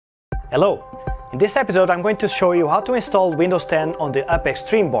Hello! In this episode I'm going to show you how to install Windows 10 on the UP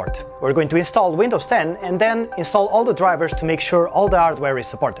Xtreme board. We're going to install Windows 10 and then install all the drivers to make sure all the hardware is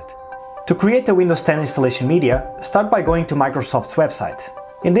supported. To create a Windows 10 installation media, start by going to Microsoft's website.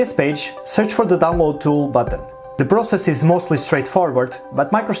 In this page, search for the Download Tool button. The process is mostly straightforward,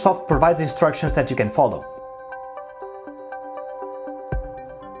 but Microsoft provides instructions that you can follow.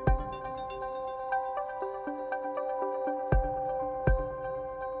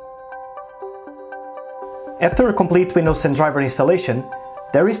 After a complete Windows 10 driver installation,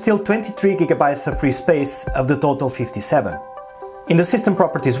 there is still 23 GB of free space of the total 57. In the System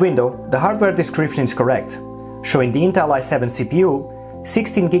Properties window, the hardware description is correct, showing the Intel i7 CPU,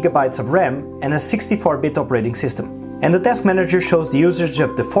 16 GB of RAM and a 64-bit operating system. And the Task Manager shows the usage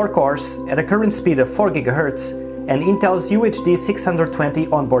of the 4 cores at a current speed of 4 GHz and Intel's UHD 620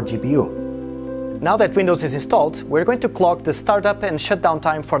 onboard GPU. Now that Windows is installed, we're going to clock the startup and shutdown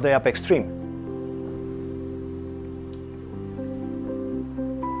time for the UP Xtreme.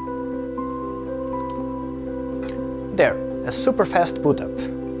 There, a super fast boot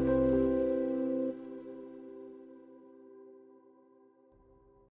up.